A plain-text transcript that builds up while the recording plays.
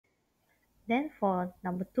Then for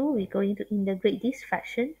number 2, we're going to integrate this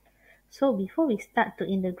fraction. So before we start to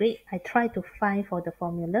integrate, I try to find for the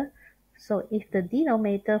formula. So if the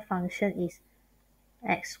denominator function is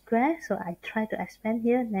x squared, so I try to expand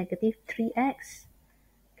here, negative 3x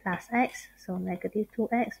plus x, so negative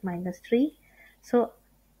 2x minus 3. So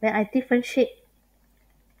when I differentiate,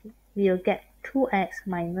 we'll get 2x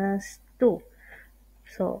minus 2.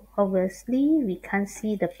 So obviously we can't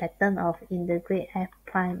see the pattern of integrate f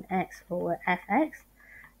prime x over fx.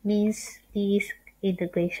 Means this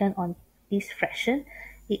integration on this fraction,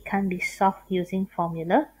 it can be solved using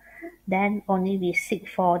formula. Then only we seek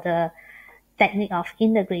for the technique of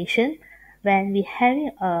integration. When we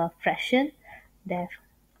having a fraction,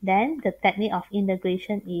 then the technique of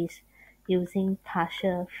integration is using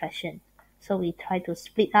partial fraction. So we try to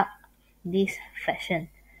split up this fraction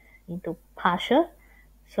into partial.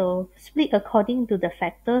 So split according to the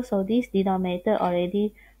factor. So this denominator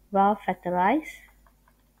already well factorized.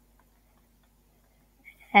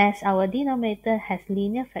 As our denominator has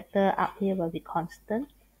linear factor, up here will be constant.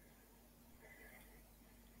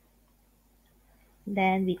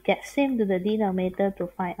 Then we get same to the denominator to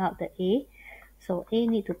find out the a. So a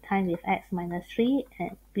need to time with x minus 3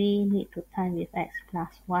 and b need to time with x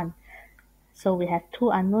plus 1. So we have two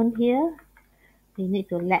unknown here. We need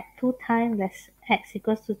to let 2 times less x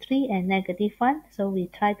equals to 3 and negative 1. So we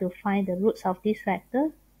try to find the roots of this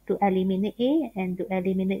factor to eliminate a and to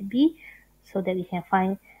eliminate b, so that we can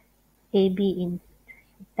find ab in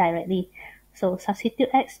directly. So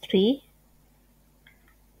substitute x3,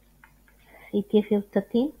 it gives you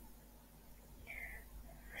 13.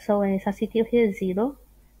 So when you substitute here 0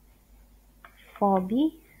 for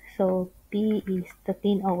b, so b is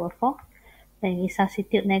 13 over 4. When we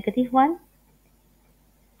substitute negative 1,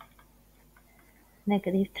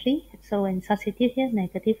 negative 3. So when you substitute here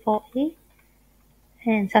negative 4a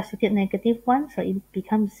and substitute negative 1, so it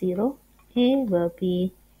becomes 0. A will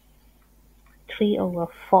be 3 over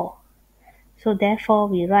 4. So therefore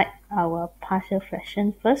we write our partial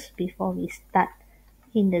fraction first before we start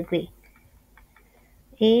integrate.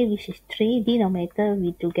 A, which is 3, denominator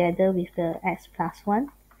we together with the x plus 1.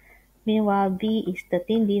 Meanwhile b is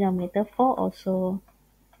 13, denominator 4 also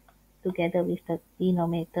together with the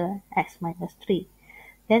denominator x minus 3.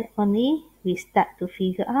 Then only we start to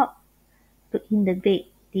figure out to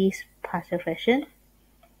integrate this partial fraction.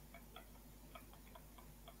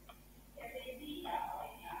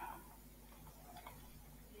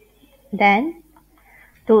 Then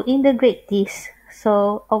to integrate this,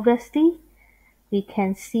 so obviously we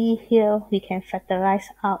can see here we can factorize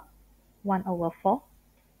out 1 over 4,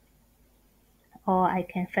 or I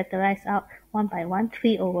can factorize out 1 by 1,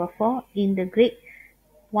 3 over 4, integrate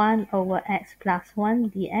 1 over x plus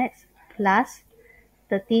 1 dx plus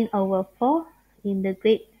 13 over 4,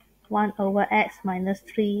 integrate 1 over x minus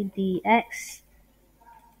 3 dx.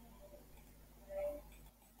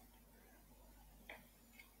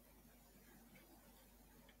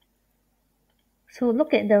 So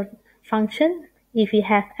look at the function. If we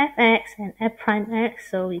have fx and f prime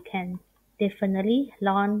x, so we can definitely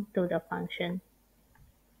ln to the function.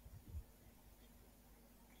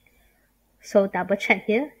 So double check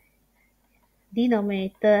here.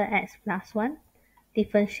 Denominator x plus 1,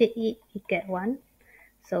 differentiate it, you get 1.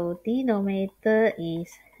 So denominator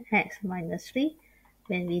is x minus 3.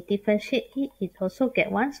 When we differentiate it, it also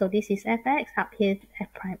get 1. So this is fx, up here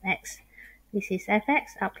f prime x. This is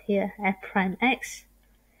fx, up here f prime x.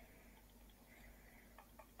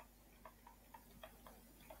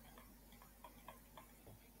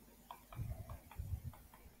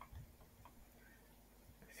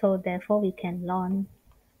 So therefore we can ln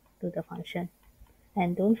to the function.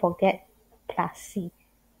 And don't forget plus c.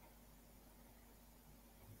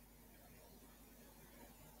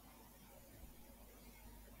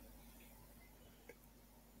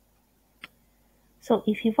 So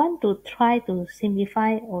if you want to try to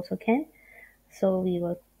simplify, also can. So we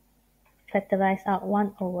will factorize out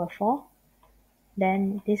 1 over 4.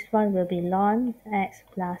 Then this one will be ln x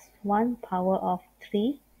plus 1 power of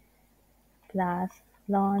 3 plus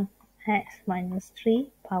ln x minus 3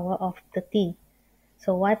 power of 13.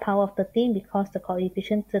 So why power of 13? Because the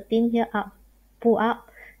coefficient 13 here up, pull up,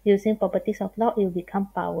 using properties of log, it will become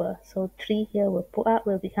power. So 3 here will pull up,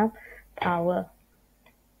 will become power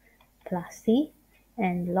plus c,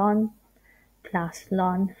 and ln plus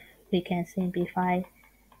ln, we can simplify,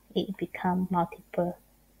 it become multiple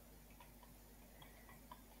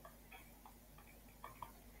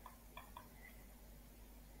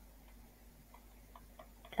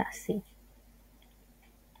plus c.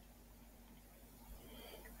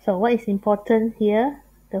 So what is important here?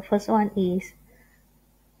 The first one is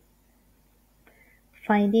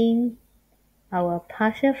finding our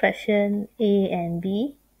partial fraction a and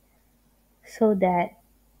b so that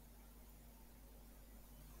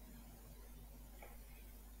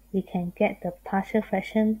we can get the partial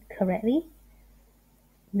fraction correctly.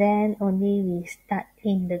 Then only we start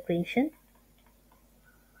integration.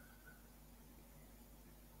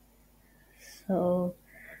 So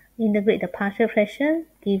integrate the partial fraction,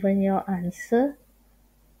 given your answer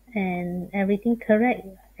and everything correct,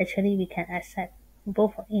 actually we can accept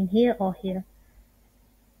both in here or here.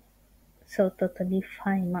 So totally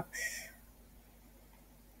 5 marks.